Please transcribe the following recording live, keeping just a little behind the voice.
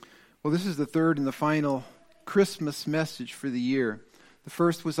Well, this is the third and the final Christmas message for the year. The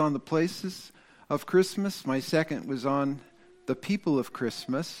first was on the places of Christmas. My second was on the people of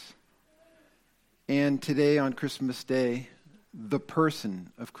Christmas. And today on Christmas Day, the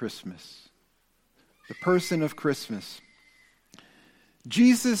person of Christmas. The person of Christmas.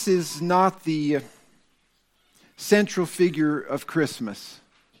 Jesus is not the central figure of Christmas.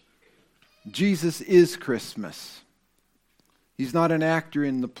 Jesus is Christmas. He's not an actor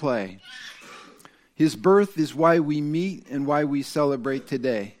in the play. His birth is why we meet and why we celebrate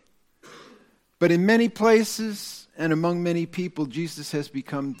today. But in many places and among many people, Jesus has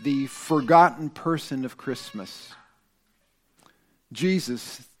become the forgotten person of Christmas.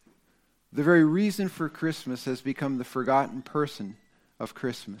 Jesus, the very reason for Christmas, has become the forgotten person of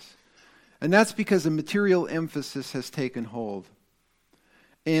Christmas. And that's because a material emphasis has taken hold.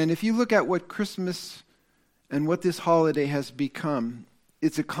 And if you look at what Christmas and what this holiday has become,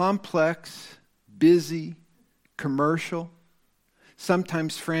 it's a complex, busy, commercial,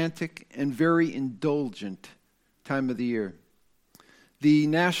 sometimes frantic, and very indulgent time of the year. The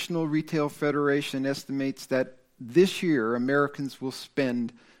National Retail Federation estimates that this year Americans will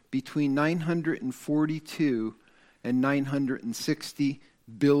spend between $942 and $960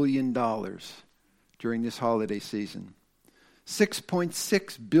 billion during this holiday season.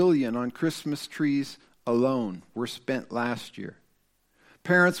 $6.6 billion on Christmas trees alone were spent last year.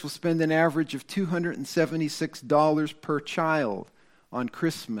 Parents will spend an average of $276 per child on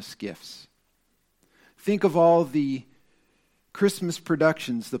Christmas gifts. Think of all the Christmas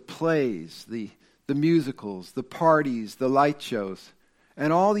productions, the plays, the musicals, the parties, the light shows,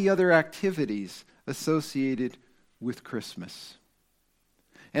 and all the other activities associated with Christmas.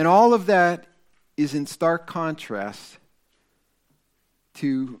 And all of that is in stark contrast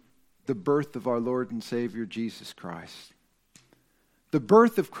to the birth of our Lord and Savior Jesus Christ. The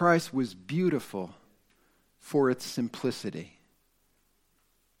birth of Christ was beautiful for its simplicity.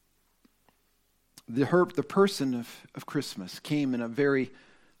 The person of Christmas came in a very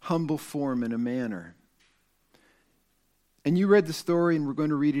humble form and a manner. And you read the story, and we're going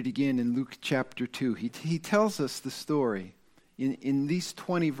to read it again in Luke chapter 2. He tells us the story in these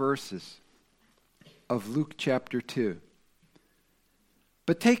 20 verses of Luke chapter 2.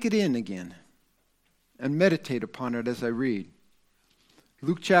 But take it in again and meditate upon it as I read.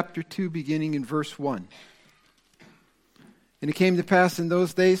 Luke chapter 2, beginning in verse 1. And it came to pass in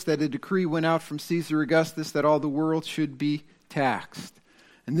those days that a decree went out from Caesar Augustus that all the world should be taxed.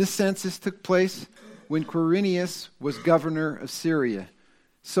 And this census took place when Quirinius was governor of Syria.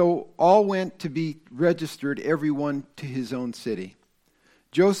 So all went to be registered, everyone to his own city.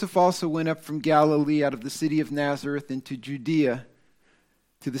 Joseph also went up from Galilee out of the city of Nazareth into Judea,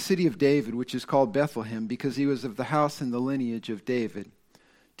 to the city of David, which is called Bethlehem, because he was of the house and the lineage of David,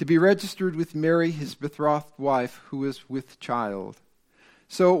 to be registered with Mary, his betrothed wife, who was with child.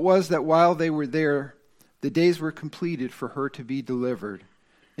 So it was that while they were there, the days were completed for her to be delivered.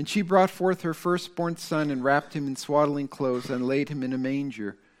 And she brought forth her firstborn son and wrapped him in swaddling clothes and laid him in a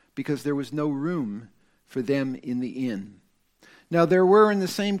manger, because there was no room for them in the inn. Now there were in the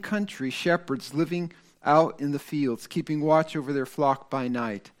same country shepherds living out in the fields, keeping watch over their flock by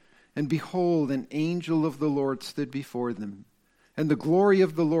night. And behold, an angel of the Lord stood before them. And the glory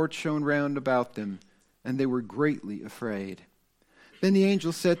of the Lord shone round about them, and they were greatly afraid. Then the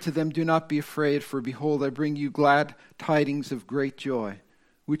angel said to them, Do not be afraid, for behold, I bring you glad tidings of great joy,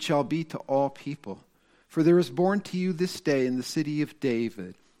 which shall be to all people. For there is born to you this day in the city of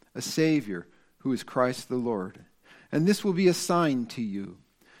David a Savior, who is Christ the Lord. And this will be a sign to you.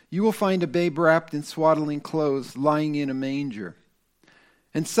 You will find a babe wrapped in swaddling clothes, lying in a manger.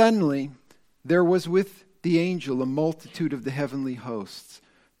 And suddenly there was with the angel a multitude of the heavenly hosts,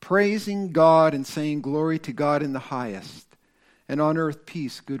 praising God and saying, Glory to God in the highest, and on earth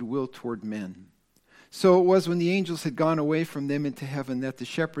peace, goodwill toward men. So it was when the angels had gone away from them into heaven that the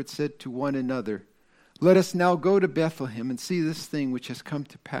shepherds said to one another, Let us now go to Bethlehem and see this thing which has come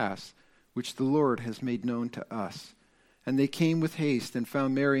to pass, which the Lord has made known to us. And they came with haste and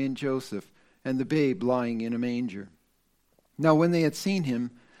found Mary and Joseph and the babe lying in a manger. Now when they had seen him,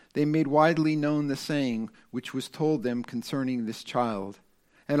 they made widely known the saying which was told them concerning this child.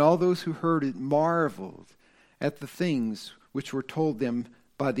 And all those who heard it marveled at the things which were told them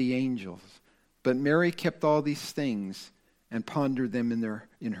by the angels. But Mary kept all these things and pondered them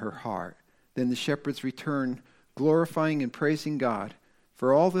in her heart. Then the shepherds returned, glorifying and praising God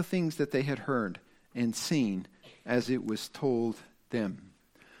for all the things that they had heard and seen as it was told them.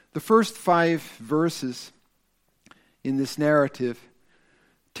 The first 5 verses in this narrative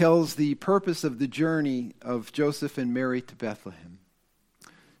tells the purpose of the journey of Joseph and Mary to Bethlehem.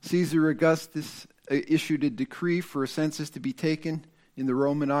 Caesar Augustus issued a decree for a census to be taken in the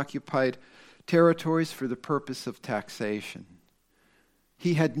Roman-occupied territories for the purpose of taxation.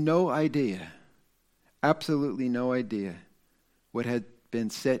 He had no idea, absolutely no idea, what had been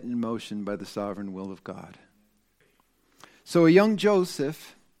set in motion by the sovereign will of God. So a young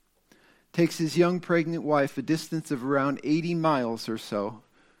Joseph takes his young pregnant wife a distance of around 80 miles or so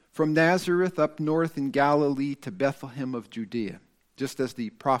from Nazareth up north in Galilee to Bethlehem of Judea, just as the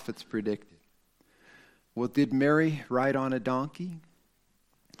prophets predicted. Well, did Mary ride on a donkey?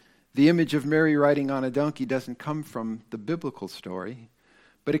 The image of Mary riding on a donkey doesn't come from the biblical story,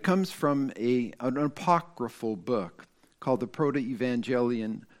 but it comes from an apocryphal book called the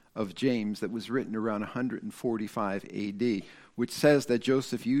Proto-Evangelion of James that was written around 145 AD, which says that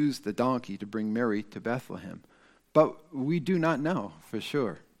Joseph used the donkey to bring Mary to Bethlehem. But we do not know for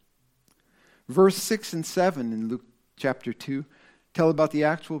sure. Verse 6 and 7 in Luke chapter 2 tell about the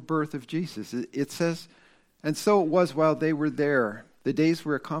actual birth of Jesus. It says, "And so it was while they were there, the days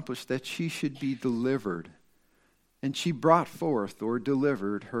were accomplished that she should be delivered. And she brought forth," or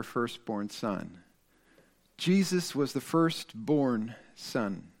delivered, "her firstborn son." Jesus was the firstborn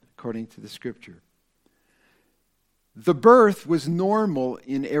son, according to the scripture. The birth was normal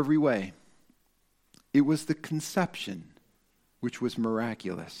in every way. It was the conception which was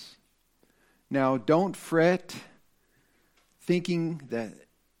miraculous. Now, don't fret thinking that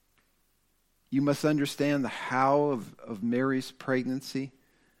you must understand the how of Mary's pregnancy,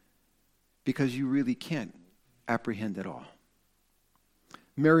 because you really can't apprehend it all.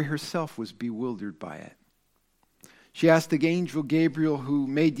 Mary herself was bewildered by it. She asked the angel Gabriel, who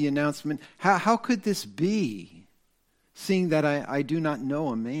made the announcement, how could this be, seeing that I do not know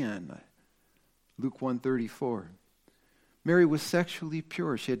a man? Luke 1:34. Mary was sexually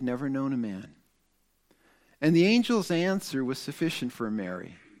pure. She had never known a man. And the angel's answer was sufficient for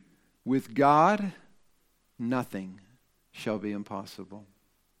Mary. With God, nothing shall be impossible.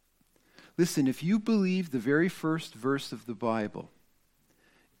 Listen, if you believe the very first verse of the Bible,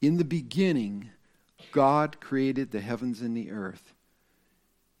 in the beginning, God created the heavens and the earth,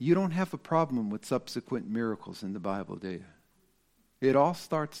 you don't have a problem with subsequent miracles in the Bible, do you? It all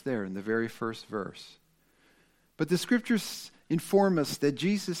starts there in the very first verse. But the scriptures inform us that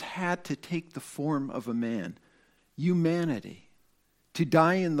Jesus had to take the form of a man, humanity, to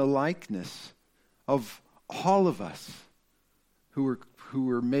die in the likeness of all of us who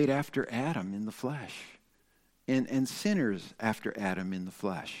were made after Adam in the flesh, and sinners after Adam in the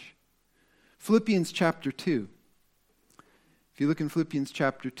flesh. Philippians chapter 2. If you look in Philippians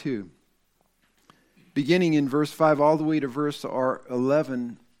chapter 2, beginning in verse 5 all the way to verse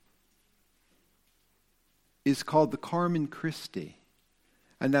 11, is called the Carmen Christi.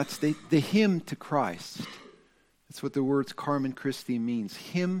 And that's the hymn to Christ. That's what the words Carmen Christi means,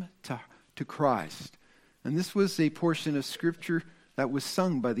 hymn to Christ. And this was a portion of Scripture that was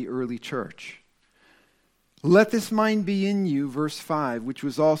sung by the early church. Let this mind be in you, verse 5, which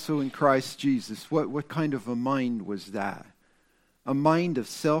was also in Christ Jesus. What kind of a mind was that? A mind of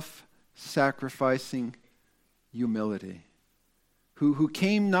self-sacrificing humility, who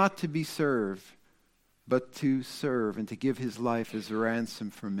came not to be served, but to serve and to give his life as a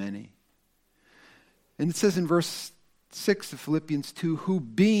ransom for many. And it says in verse 6 of Philippians 2, who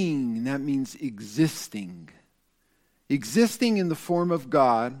being, that means existing in the form of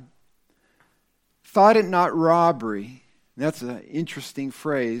God, thought it not robbery. That's an interesting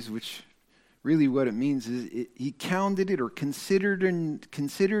phrase, which really what it means is he counted it or considered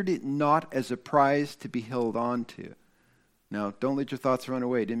it not as a prize to be held on to. Now, don't let your thoughts run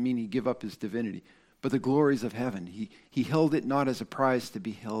away. It didn't mean he give up his divinity. But the glories of heaven, he held it not as a prize to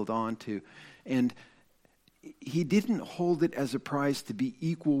be held on to. And he didn't hold it as a prize to be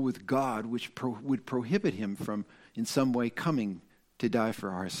equal with God, which would prohibit him from in some way coming to die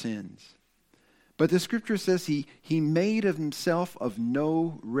for our sins. But the scripture says he made of himself of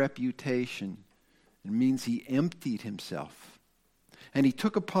no reputation. It means he emptied himself. And he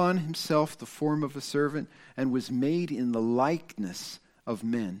took upon himself the form of a servant and was made in the likeness of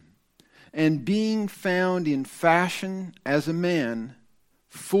men. And being found in fashion as a man,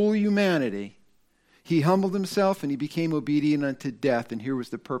 full humanity, he humbled himself and he became obedient unto death. And here was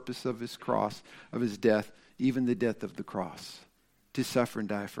the purpose of his cross, of his death, even the death of the cross, to suffer and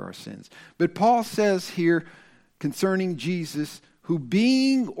die for our sins. But Paul says here concerning Jesus, who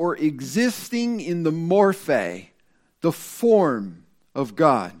being or existing in the morphe, the form of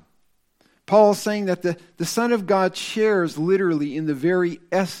God. Paul is saying that the Son of God shares literally in the very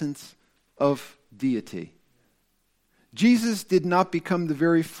essence of deity. Jesus did not become the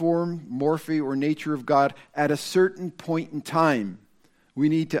very form, morphe, or nature of God at a certain point in time We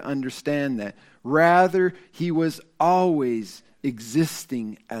need to understand that. Rather, he was always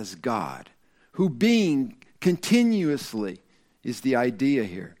existing as God, who being continuously is the idea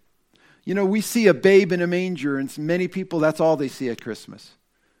here. You know, we see a babe in a manger, and many people, that's all they see at Christmas.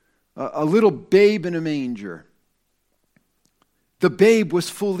 A little babe in a manger. The babe was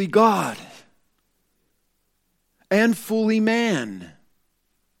fully God and fully man.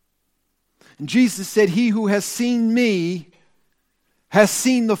 And Jesus said, "He who has seen me has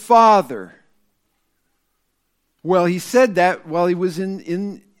seen the Father." Well, he said that while he was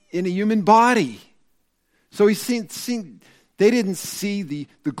in a human body. So they didn't see the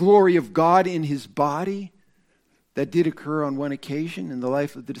glory of God in his body. That did occur on one occasion in the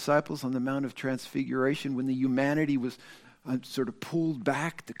life of the disciples on the Mount of Transfiguration, when the humanity was sort of pulled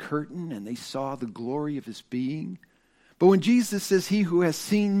back the curtain and they saw the glory of his being. But when Jesus says, "He who has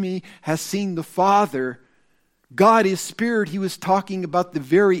seen me has seen the Father," God is spirit. He was talking about the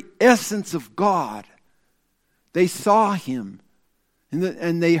very essence of God. They saw him.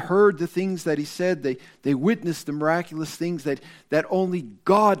 And they heard the things that he said. They witnessed the miraculous things that only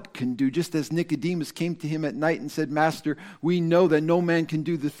God can do. Just as Nicodemus came to him at night and said, "Master, we know that no man can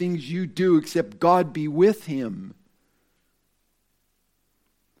do the things you do except God be with him."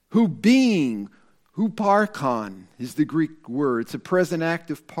 Huparkon is the Greek word. It's a present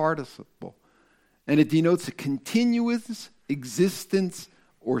active participle. And it denotes a continuous existence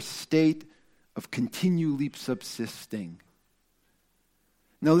or state of continually subsisting.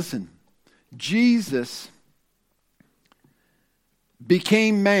 Now listen, Jesus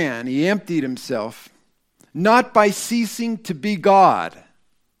became man. He emptied himself, not by ceasing to be God,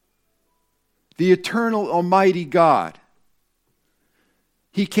 the eternal almighty God.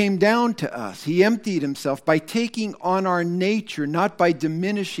 He came down to us. He emptied himself by taking on our nature, not by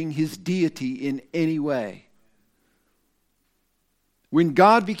diminishing his deity in any way. When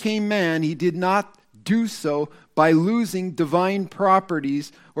God became man, he did not do so by losing divine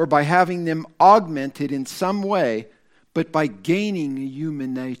properties or by having them augmented in some way, but by gaining a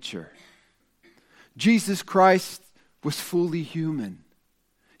human nature. Jesus Christ was fully human.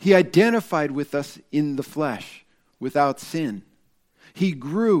 He identified with us in the flesh without sin. He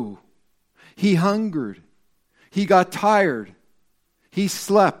grew. He hungered. He got tired. He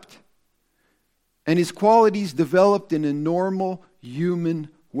slept. And his qualities developed in a normal human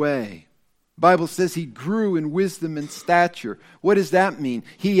way. The Bible says he grew in wisdom and stature. What does that mean?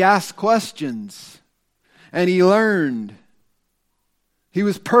 He asked questions and he learned. He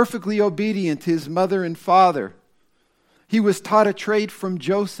was perfectly obedient to his mother and father. He was taught a trade from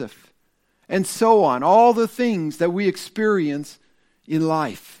Joseph, and so on. All the things that we experience in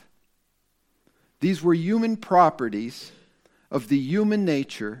life. These were human properties of the human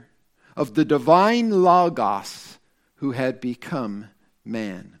nature of the divine Logos who had become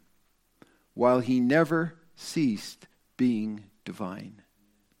man, while he never ceased being divine.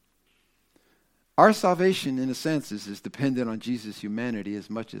 Our salvation, in a sense, is dependent on Jesus' humanity as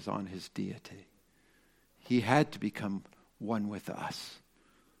much as on his deity. He had to become one with us,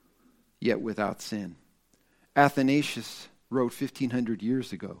 yet without sin. Athanasius wrote 1,500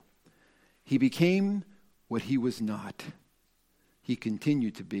 years ago, "He became what he was not. He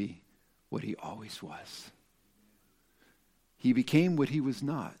continued to be what he always was." He became what he was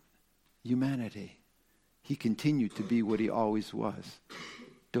not, humanity. He continued to be what he always was,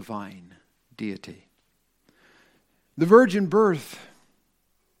 divine deity. The virgin birth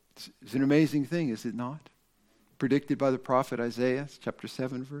is an amazing thing, is it not? Predicted by the prophet Isaiah, chapter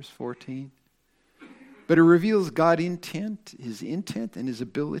 7, verse 14. But it reveals God's intent and his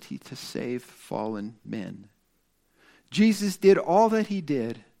ability to save fallen men. Jesus did all that he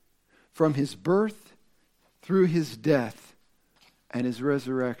did from his birth through his death and his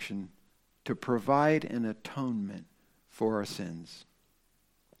resurrection to provide an atonement for our sins.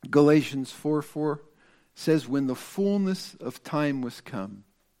 Galatians 4:4 says, "When the fullness of time was come,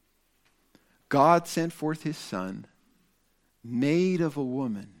 God sent forth his Son, made of a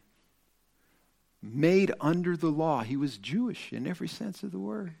woman, made under the law." He was Jewish in every sense of the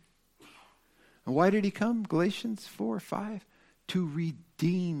word. And why did he come? Galatians 4:5, to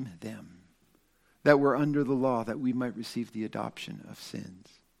redeem them that were under the law, that we might receive the adoption of sins.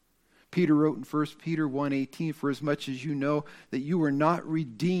 Peter wrote in 1 Peter 1:18, "For as much as you know that you were not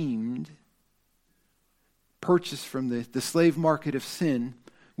redeemed, purchased from the slave market of sin,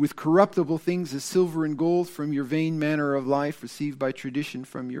 with corruptible things as silver and gold from your vain manner of life received by tradition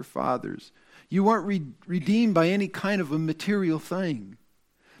from your fathers." You weren't redeemed by any kind of a material thing,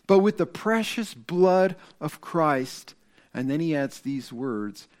 but with the precious blood of Christ. And then he adds these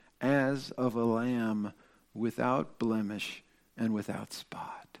words, "as of a lamb without blemish and without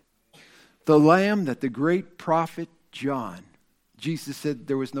spot. The Lamb that the great prophet John, Jesus said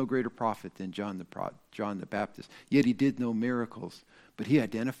there was no greater prophet than John the Baptist. Yet he did no miracles, but he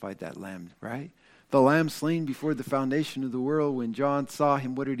identified that Lamb, right? The Lamb slain before the foundation of the world. When John saw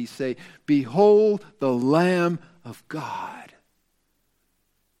him, what did he say? Behold the Lamb of God.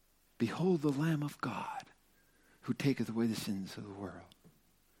 Behold the Lamb of God who taketh away the sins of the world.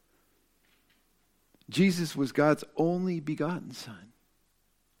 Jesus was God's only begotten Son.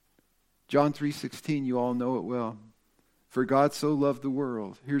 John 3:16, you all know it well. For God so loved the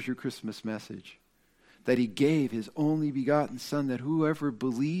world, here's your Christmas message, that he gave his only begotten Son, that whoever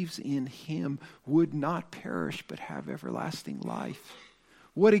believes in him would not perish but have everlasting life.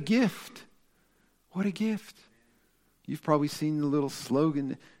 What a gift. What a gift. You've probably seen the little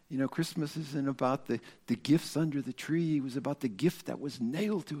slogan, Christmas isn't about the gifts under the tree. It was about the gift that was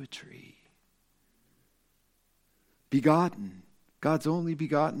nailed to a tree. Begotten, God's only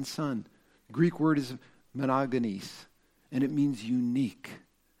begotten Son. The Greek word is monogenes, and it means unique.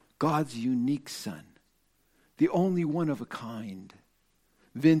 God's unique Son. The only one of a kind.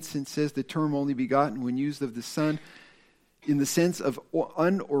 Vincent says the term only begotten, when used of the Son, in the sense of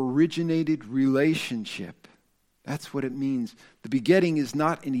unoriginated relationship. That's what it means. The begetting is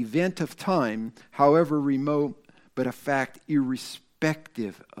not an event of time, however remote, but a fact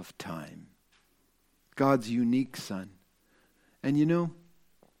irrespective of time. God's unique Son. And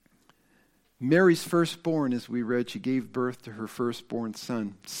Mary's firstborn, as we read, she gave birth to her firstborn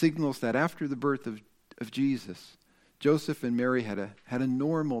son, signals that after the birth of Jesus, Joseph and Mary had a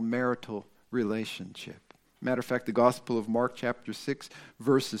normal marital relationship. Matter of fact, the Gospel of Mark chapter 6,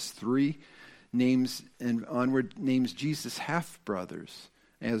 verses 3 names and onward names Jesus' half-brothers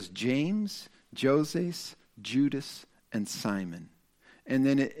as James, Joses, Judas, and Simon. And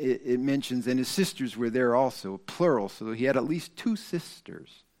then it mentions, and his sisters were there also, plural, so he had at least 2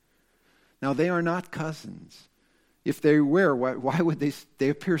 sisters. Now, they are not cousins. If they were, why would they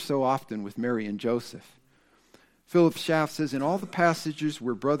appear so often with Mary and Joseph? Philip Schaff says, in all the passages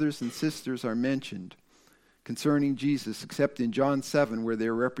where brothers and sisters are mentioned concerning Jesus, except in John 7, where they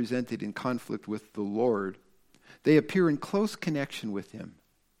are represented in conflict with the Lord, they appear in close connection with him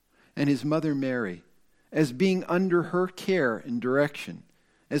and his mother Mary, as being under her care and direction,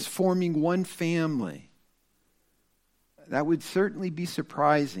 as forming one family. That would certainly be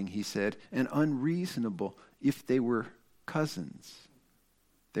surprising, he said, and unreasonable if they were cousins.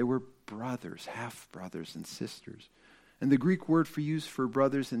 They were brothers, half-brothers and sisters. And the Greek word used for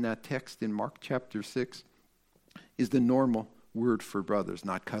brothers in that text in Mark chapter 6 is the normal word for brothers,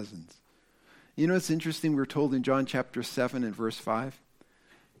 not cousins. It's interesting, we're told in John chapter 7 and verse 5,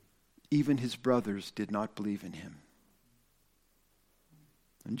 even his brothers did not believe in him.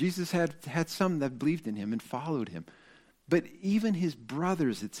 And Jesus had some that believed in him and followed him. But even his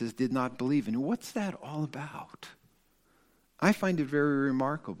brothers, it says, did not believe in him. What's that all about? I find it very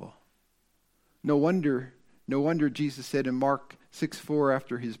remarkable. No wonder Jesus said in Mark 6:4,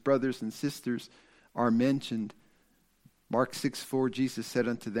 after his brothers and sisters are mentioned, Mark 6:4, Jesus said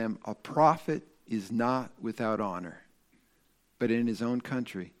unto them, a prophet is not without honor, but in his own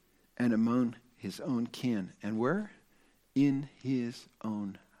country and among his own kin. And where? In his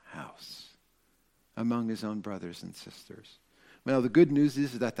own house, among his own brothers and sisters. Well, the good news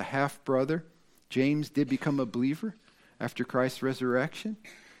is that the half-brother, James, did become a believer after Christ's resurrection. It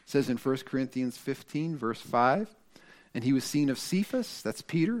says in 1 Corinthians 15, verse 5, and he was seen of Cephas, that's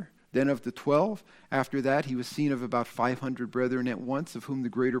Peter, then of the 12. After that, he was seen of about 500 brethren at once, of whom the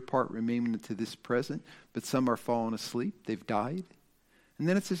greater part remain unto this present, but some are fallen asleep, they've died. And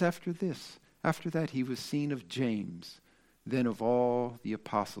then it says after that, he was seen of James, then of all the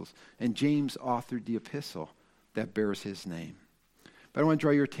apostles. And James authored the epistle that bears his name. But I want to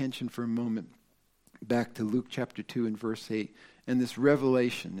draw your attention for a moment back to Luke chapter 2 and verse 8, and this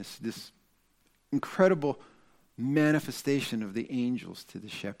revelation, this incredible manifestation of the angels to the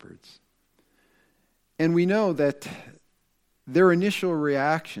shepherds. And we know that their initial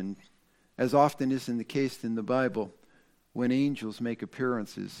reaction, as often is in the case in the Bible, when angels make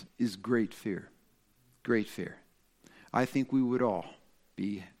appearances, is great fear. Great fear. I think we would all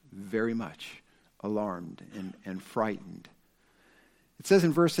be very much alarmed and frightened. It says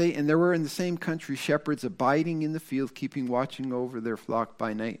in verse 8, and there were in the same country shepherds abiding in the field, keeping watching over their flock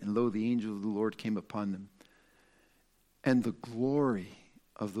by night, and lo, the angel of the Lord came upon them. And the glory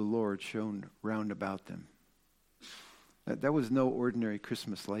of the Lord shone round about them. That was no ordinary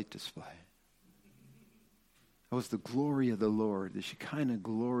Christmas light display. That was the glory of the Lord, the Shekinah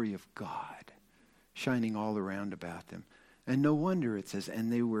glory of God, shining all around about them. And no wonder it says,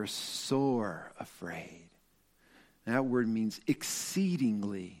 and they were sore afraid. That word means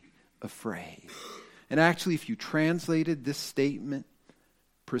exceedingly afraid. And actually, if you translated this statement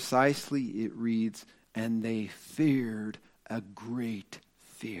precisely, it reads, and they feared a great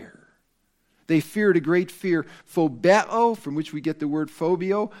fear. They feared a great fear. Phobeo, from which we get the word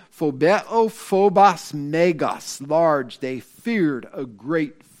phobio. Phobeo, phobos, megos, large. They feared a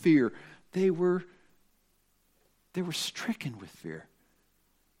great fear. They were stricken with fear.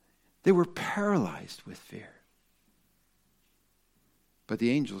 They were paralyzed with fear. But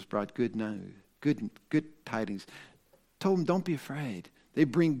the angels brought good news, good tidings. Told them, don't be afraid. They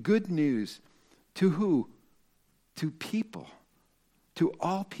bring good news to who? To people. To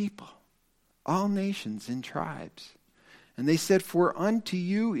all people. All nations and tribes. And they said, for unto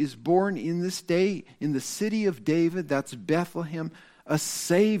you is born in this day, in the city of David, that's Bethlehem, a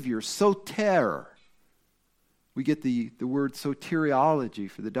Savior, soter. We get the word soteriology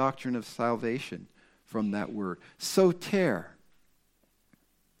for the doctrine of salvation from that word. Soter.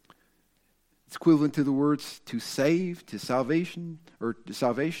 It's equivalent to the words to save, to salvation, or to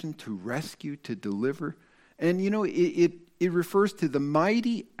salvation, to rescue, to deliver. And it refers to the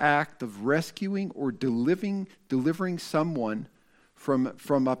mighty act of rescuing or delivering someone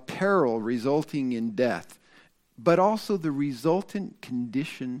from a peril resulting in death, but also the resultant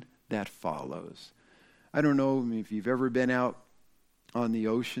condition that follows. I don't know if you've ever been out on the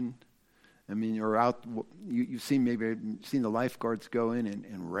ocean. Or out, you've seen the lifeguards go in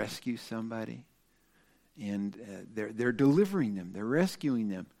and rescue somebody. And they're delivering them, they're rescuing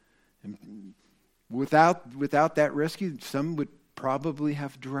them. And without that rescue, some would probably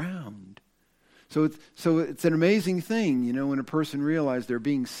have drowned. So it's an amazing thing, when a person realizes they're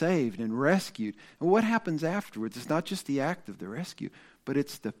being saved and rescued. And what happens afterwards? It's not just the act of the rescue, but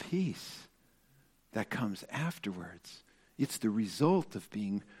it's the peace that comes afterwards. It's the result of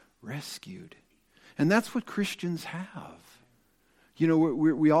being rescued. And that's what Christians have.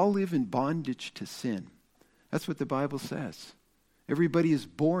 We all live in bondage to sin. That's what the Bible says. Everybody is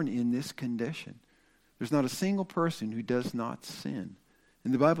born in this condition. There's not a single person who does not sin.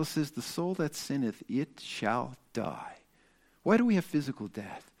 And the Bible says, the soul that sinneth, it shall die. Why do we have physical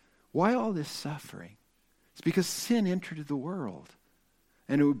death? Why all this suffering? It's because sin entered the world.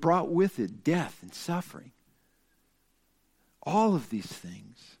 And it brought with it death and suffering. All of these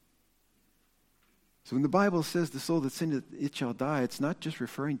things. So when the Bible says the soul that sinneth, it shall die, it's not just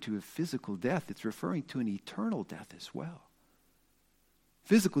referring to a physical death. It's referring to an eternal death as well.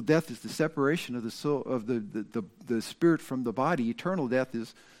 Physical death is the separation of the soul, of the spirit from the body. Eternal death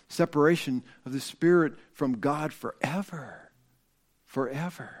is separation of the spirit from God forever.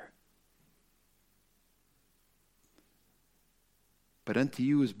 Forever. But unto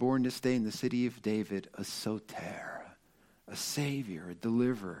you is born this day in the city of David a soter, a Savior, a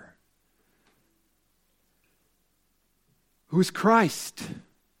deliverer, who is Christ,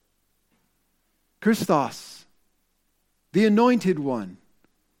 Christos, the anointed one,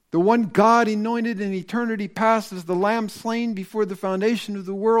 the one God anointed in eternity past as the Lamb slain before the foundation of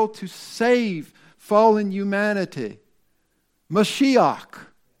the world to save fallen humanity. Mashiach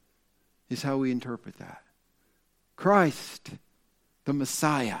is how we interpret that. Christ, the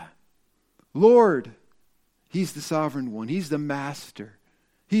Messiah. Lord, He's the sovereign one. He's the master.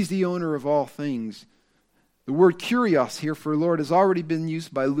 He's the owner of all things. The word kurios here for Lord has already been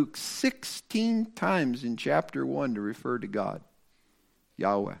used by Luke 16 times in chapter 1 to refer to God.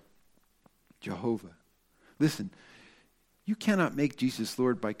 Yahweh, Jehovah. Listen, you cannot make Jesus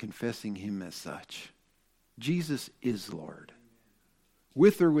Lord by confessing Him as such. Jesus is Lord,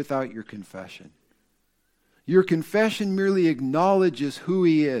 with or without your confession. Your confession merely acknowledges who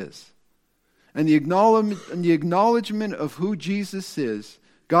He is. And the acknowledgement of who Jesus is,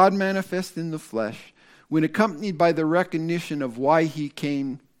 God manifest in the flesh, when accompanied by the recognition of why He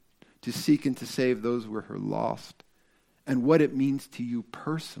came to seek and to save those who are lost, and what it means to you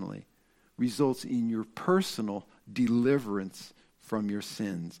personally, results in your personal deliverance from your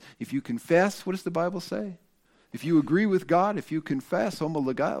sins. If you confess, what does the Bible say? If you agree with God, if you confess,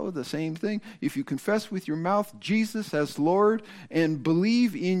 homologao, the same thing. If you confess with your mouth Jesus as Lord and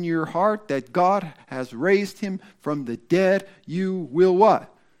believe in your heart that God has raised Him from the dead, you will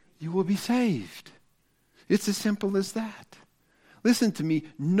what? You will be saved. It's as simple as that. Listen to me,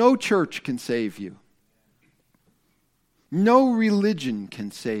 no church can save you. No religion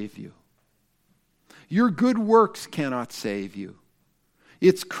can save you. Your good works cannot save you.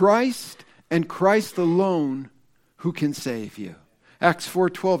 It's Christ and Christ alone who can save you. Acts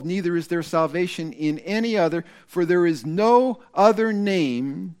 4:12, neither is there salvation in any other, for there is no other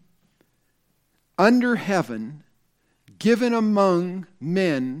name under heaven given among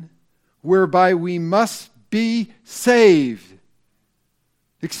men whereby we must be saved.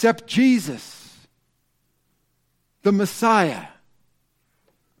 Accept Jesus, the Messiah,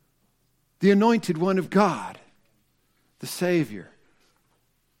 the anointed one of God, the Savior.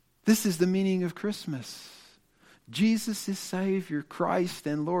 This is the meaning of Christmas. Jesus is Savior, Christ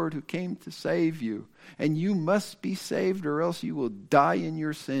and Lord who came to save you. And you must be saved or else you will die in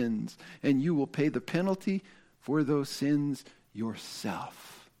your sins. And you will pay the penalty for those sins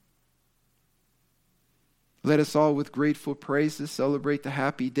yourself. Let us all with grateful praises celebrate the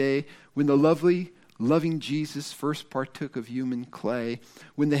happy day when the lovely, loving Jesus first partook of human clay.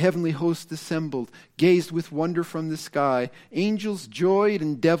 When the heavenly host assembled, gazed with wonder from the sky, angels joyed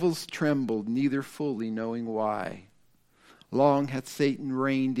and devils trembled, neither fully knowing why. Long hath Satan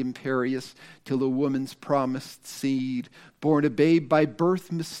reigned imperious, till a woman's promised seed, born a babe by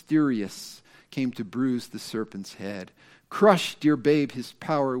birth mysterious, came to bruise the serpent's head. Crush, dear babe, his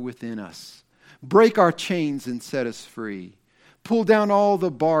power within us. Break our chains and set us free. Pull down all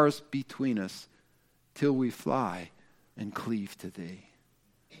the bars between us, till we fly and cleave to thee.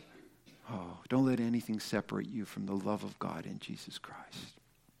 Oh, don't let anything separate you from the love of God in Jesus Christ.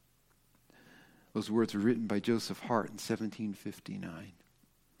 Those words were written by Joseph Hart in 1759.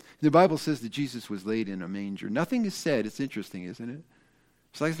 The Bible says that Jesus was laid in a manger. Nothing is said. It's interesting, isn't it?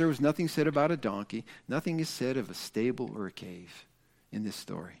 It's like there was nothing said about a donkey. Nothing is said of a stable or a cave in this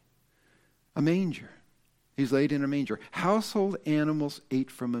story. A manger. He's laid in a manger. Household animals ate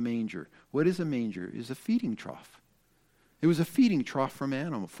from a manger. What is a manger? It is a feeding trough. It was a feeding trough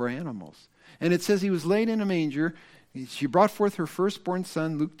for animals. And it says he was laid in a manger. She brought forth her firstborn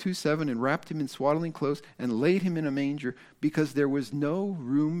son, Luke 2:7, and wrapped him in swaddling clothes and laid him in a manger because there was no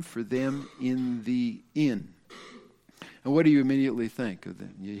room for them in the inn. And what do you immediately think of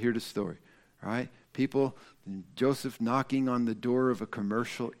them? You hear the story, right? People, Joseph knocking on the door of a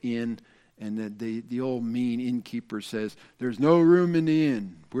commercial inn, and the old mean innkeeper says, "There's no room in the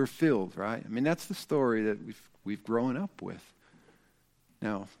inn. We're filled," right? I mean, that's the story that we've grown up with.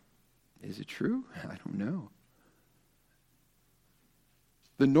 Now, is it true? I don't know.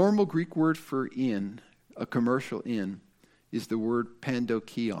 The normal Greek word for inn, a commercial inn, is the word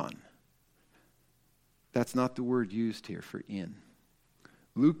pandokion. That's not the word used here for inn.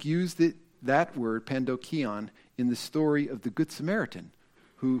 Luke used that word, pandokion, in the story of the Good Samaritan,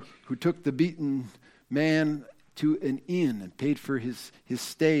 who took the beaten man to an inn and paid for his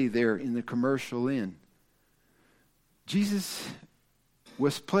stay there in the commercial inn. Jesus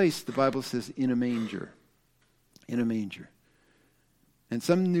was placed, the Bible says, in a manger. In a manger. And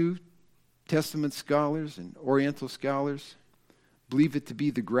some New Testament scholars and Oriental scholars believe it to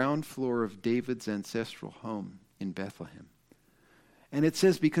be the ground floor of David's ancestral home in Bethlehem. And it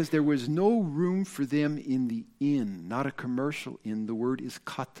says because there was no room for them in the inn, not a commercial inn. The word is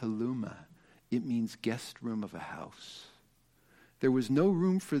kataluma. It means guest room of a house. There was no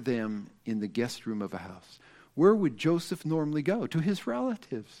room for them in the guest room of a house. Where would Joseph normally go? To his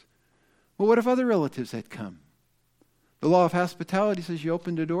relatives. Well, what if other relatives had come? The law of hospitality says you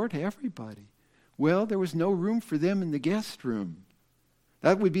open the door to everybody. Well, there was no room for them in the guest room.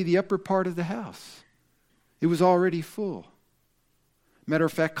 That would be the upper part of the house. It was already full. Matter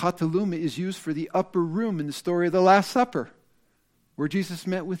of fact, kataluma is used for the upper room in the story of the Last Supper, where Jesus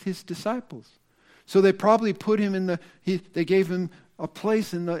met with his disciples. So they probably put him they gave him a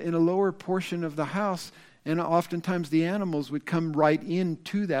place in a lower portion of the house, and oftentimes the animals would come right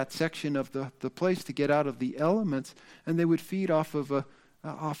into that section of the place to get out of the elements, and they would feed off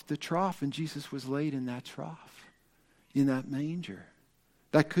the trough, and Jesus was laid in that trough, in that manger.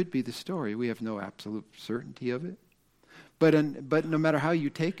 That could be the story. We have no absolute certainty of it. But no matter how you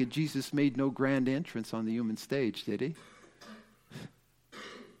take it, Jesus made no grand entrance on the human stage, did he?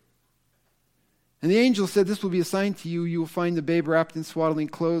 And the angel said, "This will be a sign to you. You will find the babe wrapped in swaddling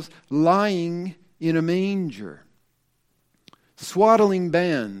clothes, lying in a manger." Swaddling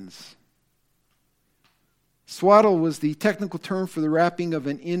bands. Swaddle was the technical term for the wrapping of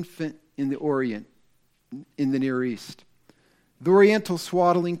an infant in the Orient, in the Near East. The Oriental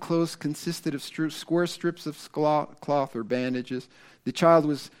swaddling clothes consisted of square strips of cloth or bandages. The child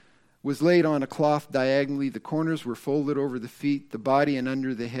was laid on a cloth diagonally. The corners were folded over the feet, the body, and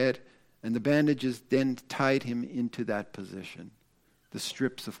under the head, and the bandages then tied him into that position. The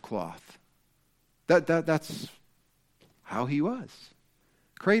strips of cloth. That's how he was.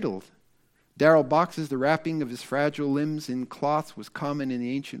 Cradled. Darrell boxes, the wrapping of his fragile limbs in cloths was common in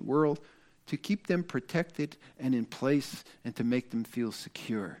the ancient world to keep them protected and in place and to make them feel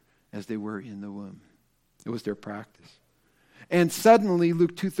secure as they were in the womb. It was their practice. And suddenly,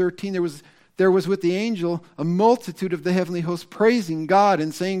 Luke 2:13, there was with the angel a multitude of the heavenly host praising God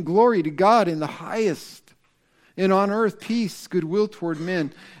and saying, "Glory to God in the highest, and on earth peace, goodwill toward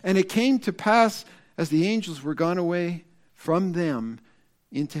men. And it came to pass, as the angels were gone away from them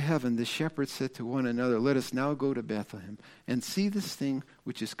into heaven, the shepherds said to one another, let us now go to Bethlehem and see this thing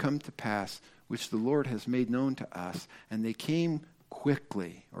which has come to pass, which the Lord has made known to us. And they came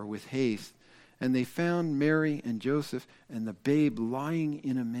quickly, or with haste, and they found Mary and Joseph and the babe lying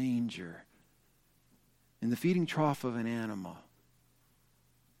in a manger, in the feeding trough of an animal,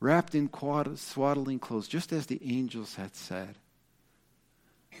 wrapped in swaddling clothes, just as the angels had said.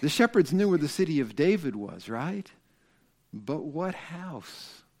 The shepherds knew where the city of David was, right? But what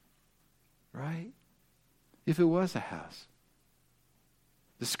house? Right? If it was a house.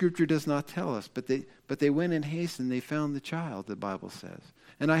 The scripture does not tell us, but they went in haste and they found the child, the Bible says.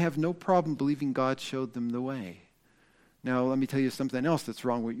 And I have no problem believing God showed them the way. Now, let me tell you something else that's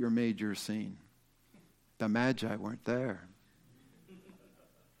wrong with your major scene. The Magi weren't there.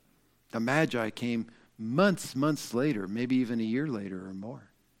 The Magi came months later, maybe even a year later or more.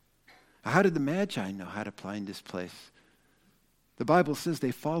 How did the Magi know how to find this place? The Bible says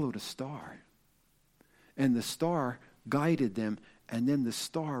they followed a star. And the star guided them, and then the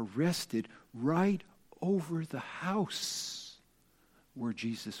star rested right over the house where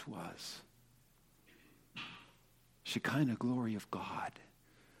Jesus was. Shekinah glory of God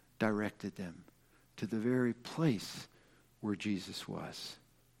directed them to the very place where Jesus was.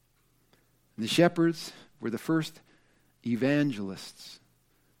 The shepherds were the first evangelists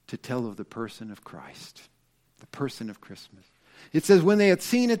to tell of the person of Christ, the person of Christmas. It says, when they had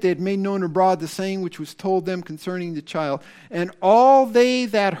seen it, they had made known abroad the saying which was told them concerning the child. And all they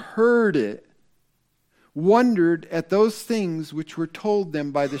that heard it wondered at those things which were told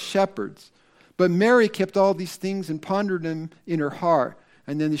them by the shepherds. But Mary kept all these things and pondered them in her heart.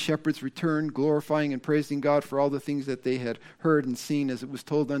 And then the shepherds returned, glorifying and praising God for all the things that they had heard and seen as it was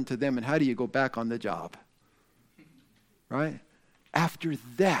told unto them. And how do you go back on the job? Right? After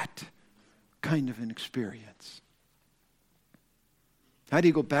that kind of an experience. How do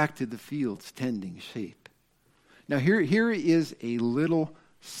you go back to the fields tending sheep? Now here is a little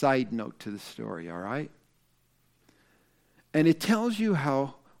side note to the story, all right? And it tells you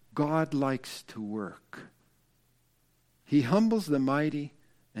how God likes to work. He humbles the mighty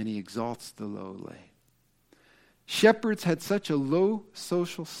and he exalts the lowly. Shepherds had such a low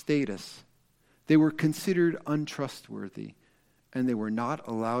social status, they were considered untrustworthy, and they were not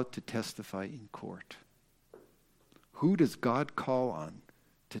allowed to testify in court. Who does God call on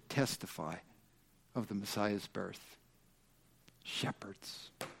to testify of the Messiah's birth?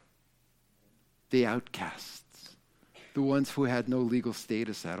 Shepherds. The outcasts. The ones who had no legal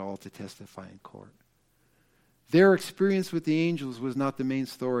status at all to testify in court. Their experience with the angels was not the main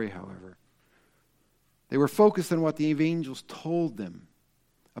story, however. They were focused on what the angels told them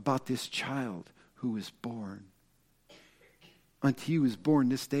about this child who was born. Unto you is born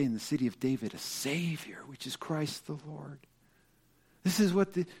this day in the city of David a Savior, which is Christ the Lord. This is what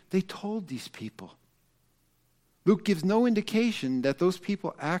they told these people. Luke gives no indication that those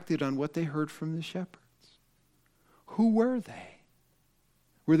people acted on what they heard from the shepherds. Who were they?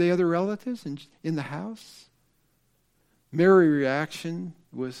 Were they other relatives in the house? Mary's reaction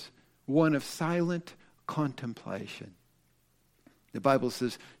was one of silent contemplation. The Bible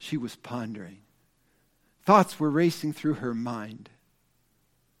says she was pondering. Thoughts were racing through her mind.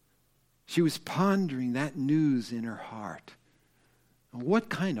 She was pondering that news in her heart. And what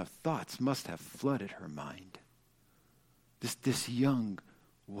kind of thoughts must have flooded her mind? This young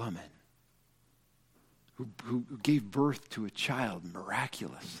woman who gave birth to a child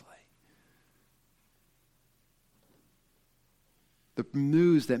miraculously. The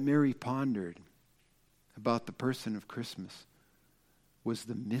news that Mary pondered about the person of Christmas was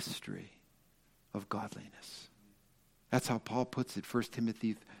the mystery of godliness. That's how Paul puts it, 1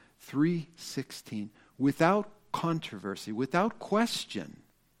 Timothy 3:16. Without controversy, without question,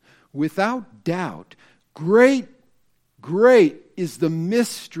 without doubt, great is the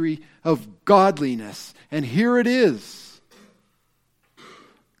mystery of godliness. And here it is.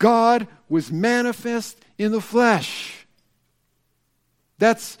 God was manifest in the flesh.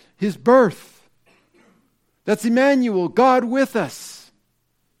 That's his birth. That's Emmanuel, God with us.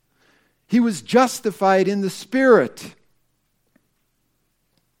 He was justified in the Spirit.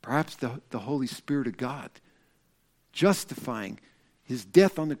 Perhaps the Holy Spirit of God justifying his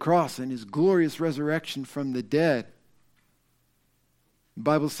death on the cross and his glorious resurrection from the dead. The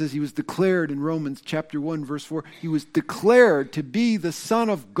Bible says he was declared in Romans chapter 1 verse 4, he was declared to be the Son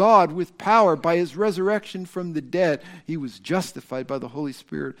of God with power by his resurrection from the dead. He was justified by the Holy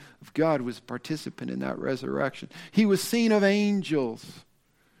Spirit of God, was a participant in that resurrection. He was seen of angels.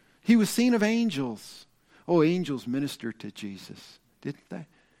 He was seen of angels. Oh, angels ministered to Jesus, didn't they?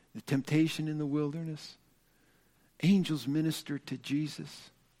 The temptation in the wilderness. Angels ministered to Jesus.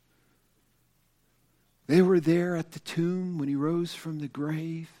 They were there at the tomb when he rose from the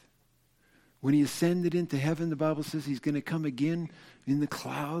grave. When he ascended into heaven, the Bible says he's going to come again in the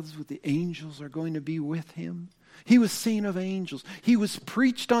clouds with the angels are going to be with him. He was seen of angels. He was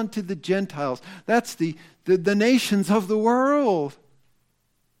preached unto the Gentiles. That's the nations of the world.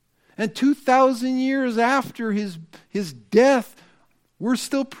 And 2,000 years after his death, we're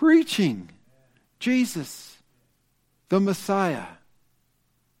still preaching Jesus, the Messiah.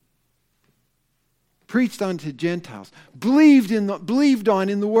 Preached unto Gentiles. Believed on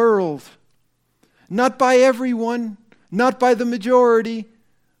in the world. Not by everyone, not by the majority,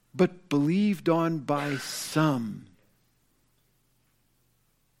 but believed on by some.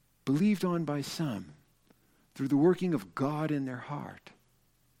 Believed on by some. Through the working of God in their heart.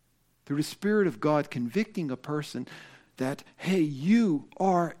 Through the Spirit of God convicting a person that, hey, you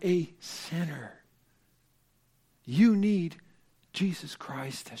are a sinner. You need Jesus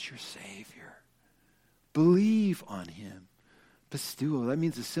Christ as your Savior. Believe on Him. Pistuo, that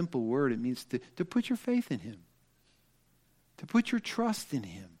means a simple word. It means to put your faith in Him. To put your trust in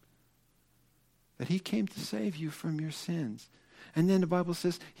Him. That He came to save you from your sins. And then the Bible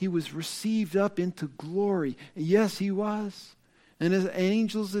says He was received up into glory. Yes, He was. And His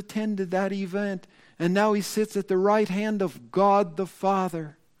angels attended that event. And now He sits at the right hand of God the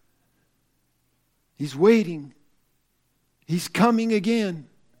Father. He's waiting. He's coming again.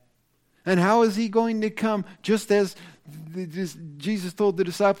 And how is He going to come? Just as Jesus told the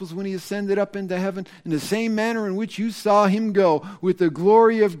disciples when He ascended up into heaven, in the same manner in which you saw Him go, with the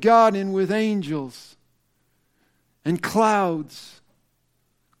glory of God and with angels and clouds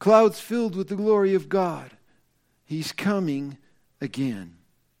filled with the glory of God. He's coming again.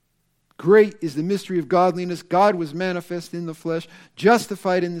 Great is the mystery of godliness. God was manifest in the flesh,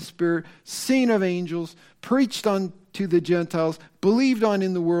 justified in the Spirit, seen of angels, preached on to the Gentiles, believed on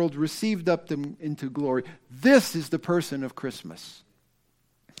in the world, received up them into glory. This is the person of Christmas.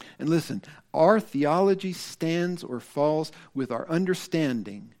 And listen, our theology stands or falls with our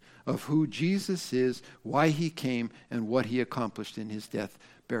understanding of who Jesus is, why He came, and what He accomplished in His death,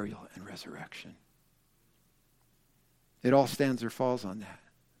 burial, and resurrection. It all stands or falls on that.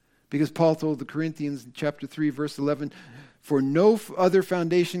 Because Paul told the Corinthians in chapter 3, verse 11, for no other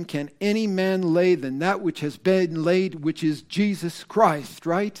foundation can any man lay than that which has been laid, which is Jesus Christ,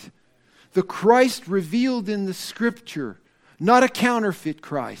 right? The Christ revealed in the Scripture, not a counterfeit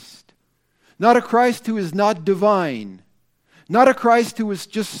Christ. Not a Christ who is not divine. Not a Christ who is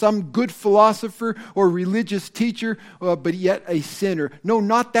just some good philosopher or religious teacher, but yet a sinner. No,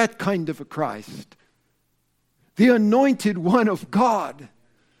 not that kind of a Christ. The anointed one of God.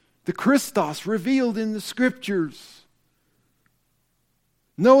 The Christos revealed in the Scriptures.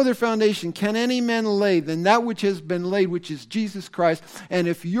 No other foundation can any man lay than that which has been laid, which is Jesus Christ. And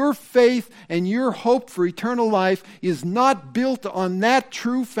if your faith and your hope for eternal life is not built on that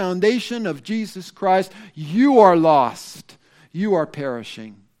true foundation of Jesus Christ, you are lost. You are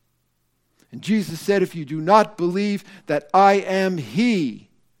perishing. And Jesus said, if you do not believe that I am He,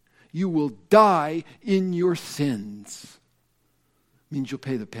 you will die in your sins. Means you'll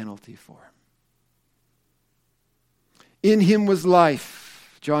pay the penalty for Him. In Him was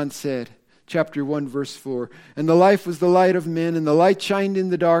life, John said, chapter 1, verse 4. And the life was the light of men, and the light shined in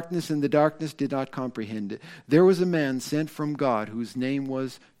the darkness, and the darkness did not comprehend it. There was a man sent from God, whose name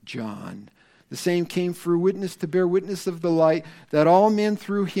was John. The same came for witness to bear witness of the light, that all men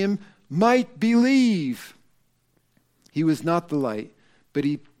through him might believe. He was not the light, but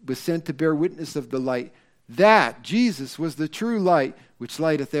he was sent to bear witness of the light. That Jesus was the true light, which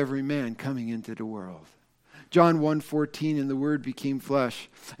lighteth every man coming into the world. John 1:14, and the Word became flesh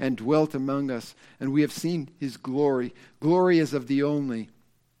and dwelt among us, and we have seen His glory. Glory as of the only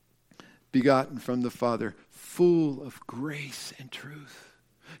begotten from the Father, full of grace and truth.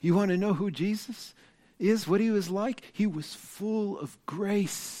 You want to know who Jesus is, what He was like? He was full of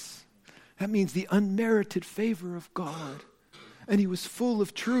grace. That means the unmerited favor of God. And He was full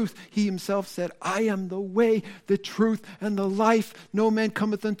of truth. He Himself said, I am the way, the truth, and the life. No man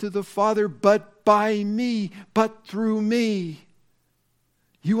cometh unto the Father but by me, but through me.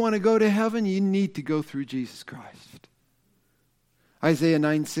 You want to go to heaven? You need to go through Jesus Christ. Isaiah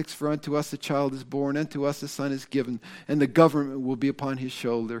 9:6, for unto us a child is born, unto us a son is given, and the government will be upon His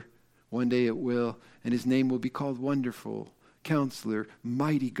shoulder. One day it will, and His name will be called Wonderful, Counselor,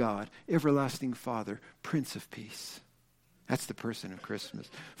 Mighty God, Everlasting Father, Prince of Peace. That's the person of Christmas.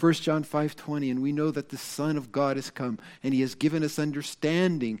 1 John 5:20, and we know that the Son of God has come, and he has given us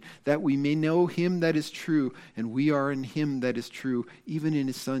understanding that we may know him that is true, and we are in him that is true, even in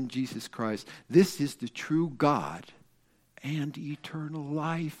his Son Jesus Christ. This is the true God and eternal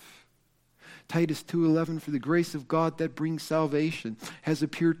life. Titus 2:11, for the grace of God that brings salvation has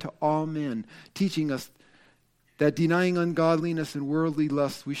appeared to all men, teaching us that denying ungodliness and worldly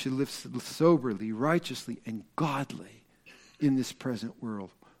lust, we should live soberly, righteously, and godly in this present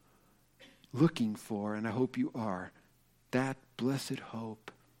world, looking for, and I hope you are, that blessed hope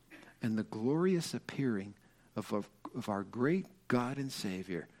and the glorious appearing of our great God and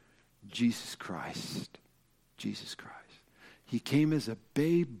Savior, Jesus Christ. Jesus Christ. He came as a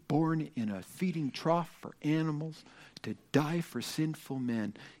babe born in a feeding trough for animals to die for sinful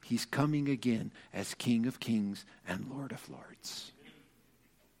men. He's coming again as King of Kings and Lord of Lords.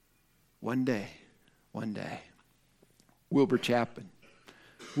 One day. Wilbur Chapman.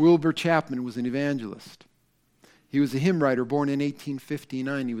 Wilbur Chapman was an evangelist. He was a hymn writer born in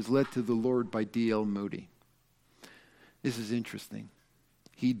 1859. He was led to the Lord by D.L. Moody. This is interesting.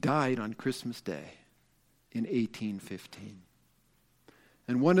 He died on Christmas Day in 1815.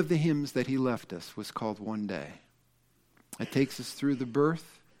 And one of the hymns that he left us was called One Day. It takes us through the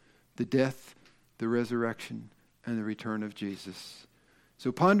birth, the death, the resurrection, and the return of Jesus.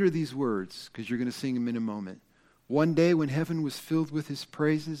 So ponder these words, because you're going to sing them in a moment. One day when heaven was filled with his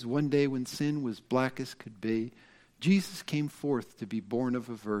praises, one day when sin was black as could be, Jesus came forth to be born of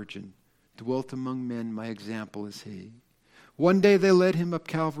a virgin, dwelt among men, my example is he. One day they led him up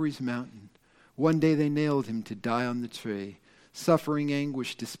Calvary's mountain. One day they nailed him to die on the tree, suffering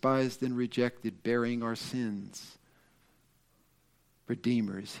anguish, despised and rejected, bearing our sins.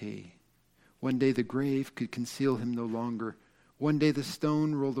 Redeemer is he. One day the grave could conceal him no longer. One day the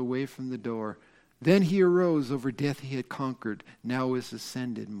stone rolled away from the door. Then he arose, over death he had conquered, now is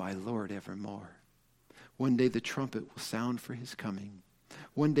ascended, my Lord evermore. One day the trumpet will sound for his coming.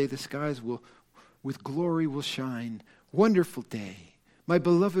 One day the skies will, with glory will shine. Wonderful day, my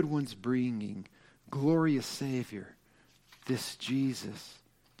beloved one's bringing, glorious Savior, this Jesus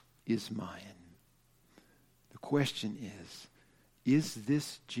is mine. The question is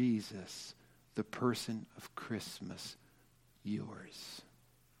this Jesus, the person of Christmas, yours?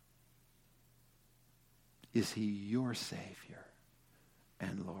 Is he your Savior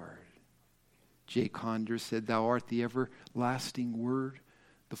and Lord? J. Condor said, thou art the everlasting Word,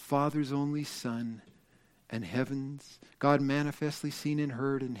 the Father's only Son, and heaven's, God manifestly seen and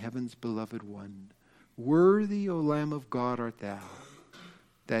heard, and heaven's beloved one. Worthy, O Lamb of God, art thou,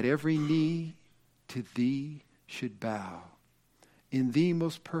 that every knee to thee should bow. In thee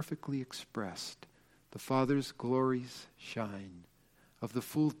most perfectly expressed, the Father's glories shine, of the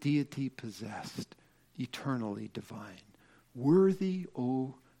full deity possessed, eternally divine. Worthy,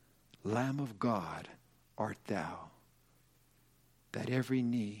 O Lamb of God, art thou, that every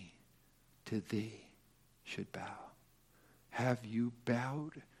knee to thee should bow. Have you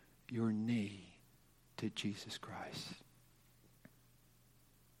bowed your knee to Jesus Christ?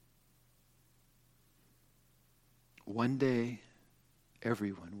 One day,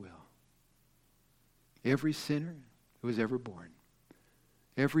 everyone will. Every sinner who was ever born.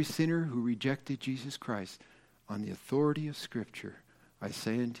 Every sinner who rejected Jesus Christ, on the authority of Scripture, I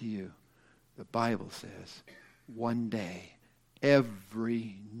say unto you, the Bible says, one day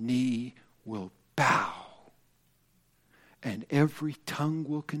every knee will bow and every tongue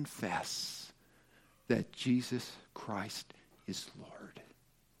will confess that Jesus Christ is Lord,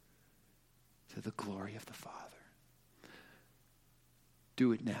 to the glory of the Father.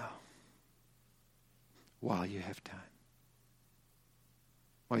 Do it now, while you have time,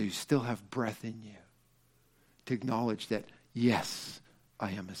 while you still have breath in you, to acknowledge that, yes,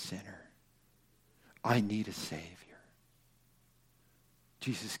 I am a sinner. I need a Savior.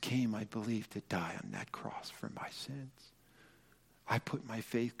 Jesus came, I believe, to die on that cross for my sins. I put my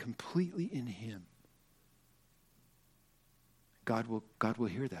faith completely in him. God will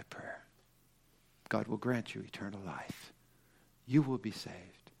hear that prayer. God will grant you eternal life. You will be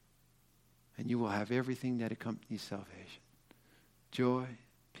saved. And you will have everything that accompanies salvation. Joy,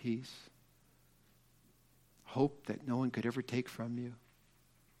 peace, hope that no one could ever take from you,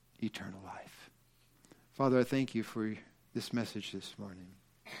 eternal life. Father, I thank you for this message this morning.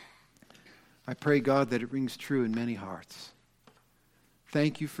 I pray, God, that it rings true in many hearts.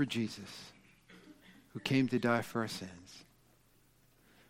 Thank you for Jesus, who came to die for our sins.